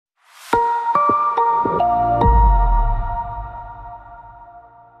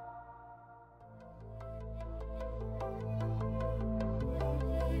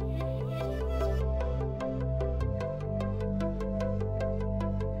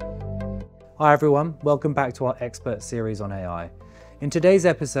Hi everyone, welcome back to our expert series on AI. In today's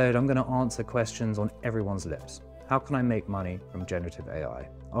episode, I'm going to answer questions on everyone's lips. How can I make money from generative AI?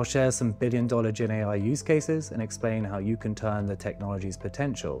 I'll share some billion-dollar GenAI use cases and explain how you can turn the technology's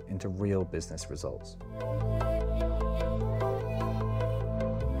potential into real business results.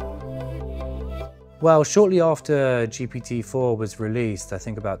 Well, shortly after GPT-4 was released, I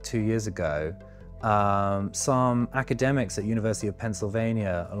think about 2 years ago, some academics at University of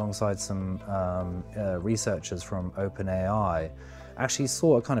Pennsylvania, alongside some researchers from OpenAI, actually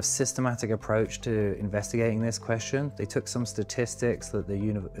saw a kind of systematic approach to investigating this question. They took some statistics that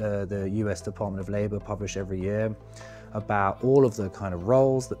the US Department of Labor publish every year about all of the kind of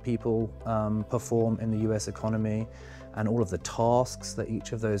roles that people perform in the US economy and all of the tasks that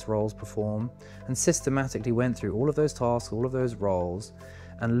each of those roles perform, and systematically went through all of those tasks, all of those roles,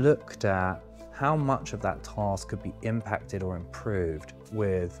 and looked at how much of that task could be impacted or improved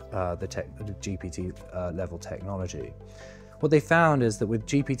with the GPT level technology. What they found is that with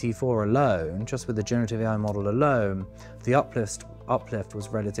GPT-4 alone, just with the generative AI model alone, the uplift was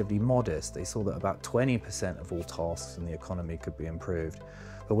relatively modest. They saw that about 20% of all tasks in the economy could be improved.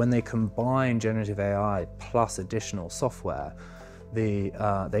 But when they combine generative AI plus additional software, they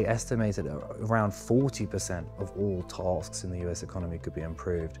estimated around 40% of all tasks in the US economy could be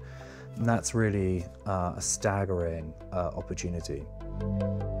improved. And that's really a staggering opportunity.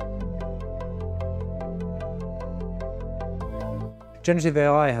 Generative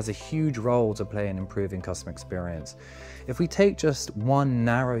AI has a huge role to play in improving customer experience. If we take just one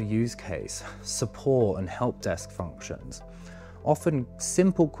narrow use case, support and help desk functions, often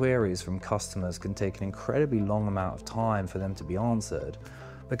simple queries from customers can take an incredibly long amount of time for them to be answered,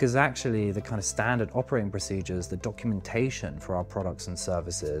 because actually the kind of standard operating procedures, the documentation for our products and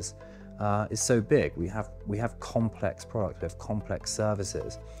services is so big. We have complex products, we have complex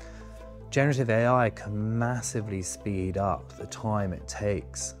services. Generative AI can massively speed up the time it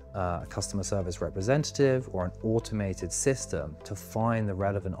takes a customer service representative or an automated system to find the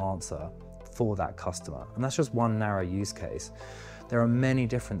relevant answer for that customer. And that's just one narrow use case. There are many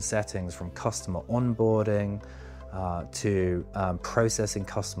different settings, from customer onboarding to processing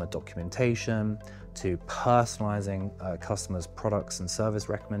customer documentation, to personalizing customers' products and service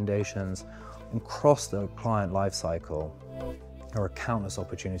recommendations. Across the client lifecycle, there are countless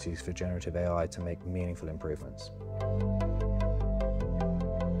opportunities for generative AI to make meaningful improvements.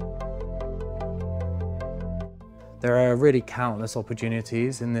 There are really countless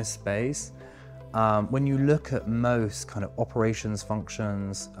opportunities in this space. When you look at most kind of operations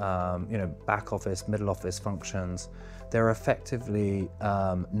functions, back office, middle office functions, they're effectively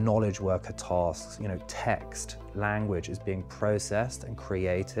knowledge worker tasks. Text, language is being processed and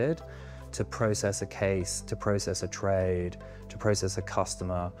created to process a case, to process a trade, to process a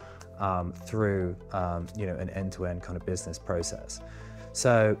customer through an end-to-end kind of business process.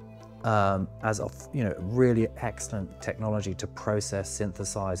 So as a really excellent technology to process,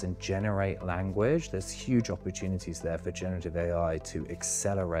 synthesize, and generate language, there's huge opportunities there for generative AI to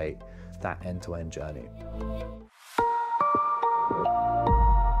accelerate that end-to-end journey.